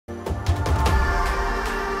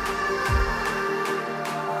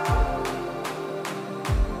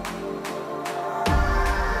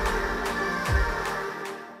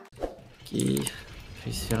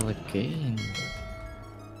again.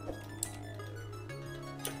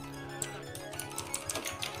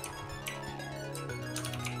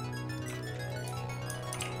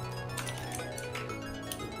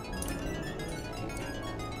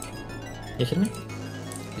 You hear me?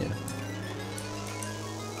 Yeah.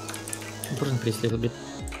 I'm pushing priest a little bit.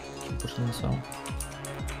 I'm pushing as well.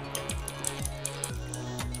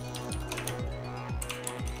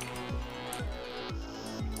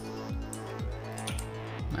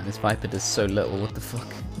 Man, this Viper does so little, what the fuck?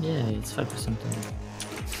 Yeah, it's 5%.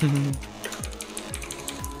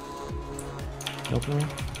 Open me?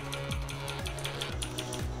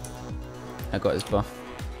 I got his buff.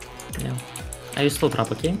 Yeah. I use slow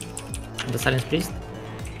trap, okay? The silence priest.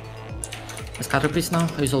 I scatter priest now.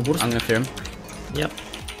 I use all burst. I'm gonna fear him. Yep.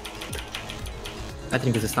 I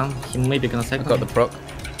think it's a stun. He may be gonna I cyclone. got the proc.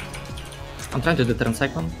 I'm trying to deter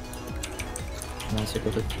cyclone. Nice, you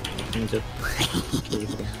got it.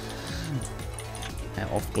 Yeah,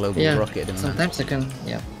 off global Yeah, rocket. And sometimes I can.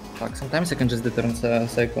 Yeah. Fuck. Sometimes I can just deter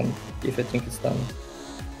cyclone if I think it's done.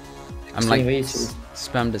 I'm like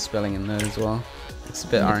spam dispelling in there as well. It's a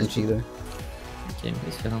bit RNG though. Okay,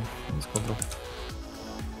 please get on. Let's go, bro.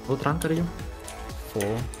 What rank are you? 4.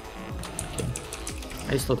 Okay.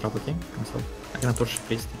 I slow trap, okay? Myself. I can push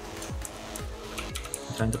priest.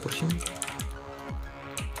 I'm trying to push him.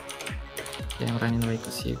 Okay, I'm running away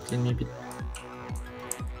because he clean me a bit.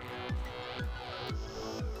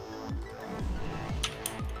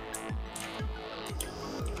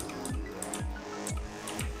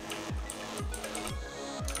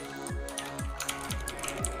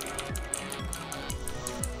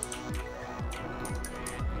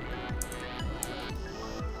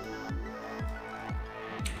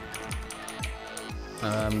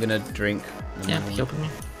 I'm gonna drink. Yeah, help me.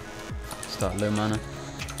 Start low mana.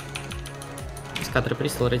 Scatter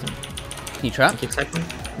priest already. Can you trap? Kick cyclone?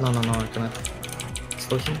 No, I cannot.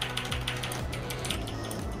 Slow him.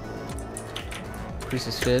 Priest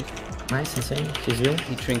is feared. Nice, insane. He's real.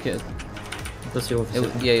 He trinket. It was real.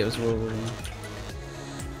 Yeah, it was real.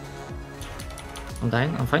 I'm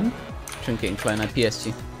dying, I'm fine. Trinket and clone. I PS'd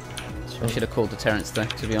you. Sure. I should have called deterrence though,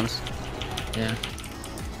 to be honest. Yeah.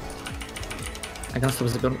 I can stop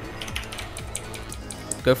the girl.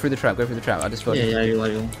 Go through the trap, I just got Yeah, I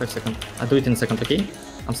will. 5 seconds. I'll do it in a second, okay?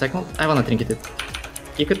 I'm second. I wanna trinket it.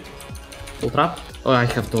 Kick it. Full trap. Oh, I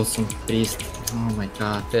have Dawson Priest. Oh my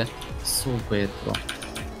god. Yeah. So bad, bro.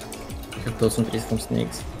 I have Dawson Priest from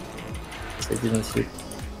snakes. I didn't see it.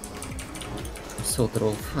 I'm so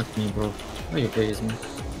troll. Fuck me, bro. Why you play as me?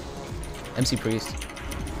 MC Priest.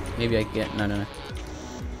 Maybe I get. No.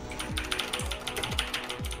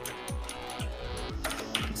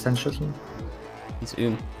 Sand shot him. He's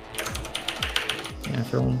Yeah, I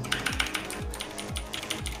feel him.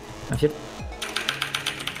 I feel.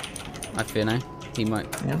 I fear now. He might.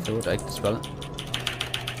 Yeah. Forward. I dispel it.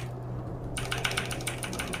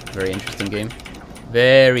 Very interesting game.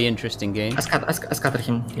 Very interesting game. I scatter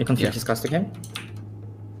him. You can feel his cast, okay?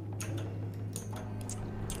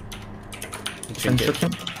 Sand shot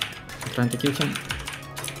him. I'm trying to kill him.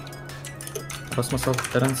 Lost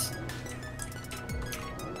myself, Terence.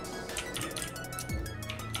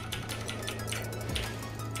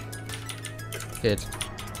 Good.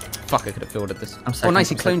 Fuck, I could have fielded this. Oh, nice,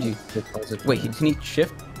 he cloned you. Wait, can he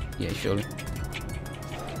shift? Yeah, surely.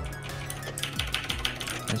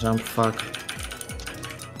 I jump, fuck.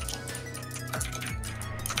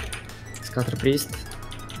 Scatter priest.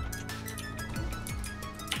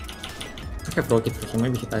 I have rocket for him,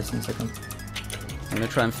 maybe he dies in a second. I'm gonna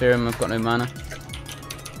try and fear him, I've got no mana.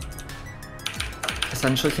 I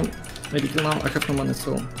sand shot him. Maybe kill now, I have no mana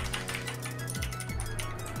still.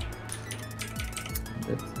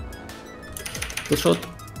 Two shot,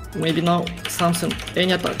 maybe now something,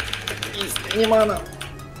 any attack, please, any mana.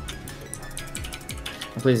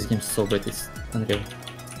 I play this game so bad, it's unreal.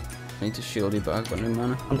 I need to shield you, but I've got no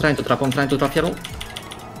mana. I'm trying to trap Herald.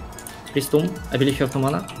 Please tomb, I believe you have no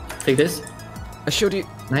mana. Take this. I shield you.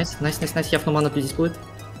 Nice, you have no mana, please pull it.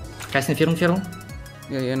 Casting Feral.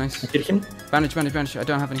 Yeah, nice. I kill him. Bandage, I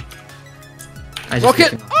don't have any. I just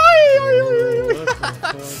Rocket!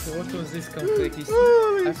 What was this complete?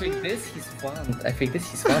 I think this he's one on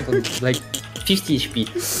like 50 HP.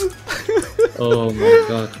 Oh my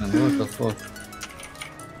god, man, what the fuck?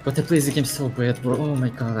 But I play the game so bad, bro. Oh my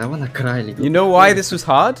god, I wanna cry. You know why this was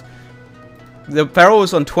hard? The Feral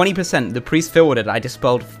was on 20%, the priest fielded, I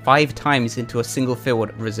dispelled 5 times into a single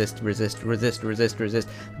field. Resist.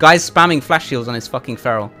 Guy's spamming flash shields on his fucking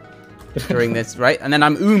Feral during this, right? And then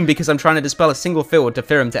I'm because I'm trying to dispel a single field to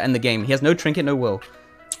fear him to end the game. He has no trinket, no will.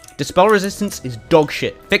 Dispel resistance is dog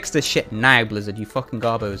shit. Fix this shit now, Blizzard, you fucking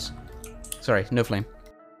garbos. Sorry, no flame.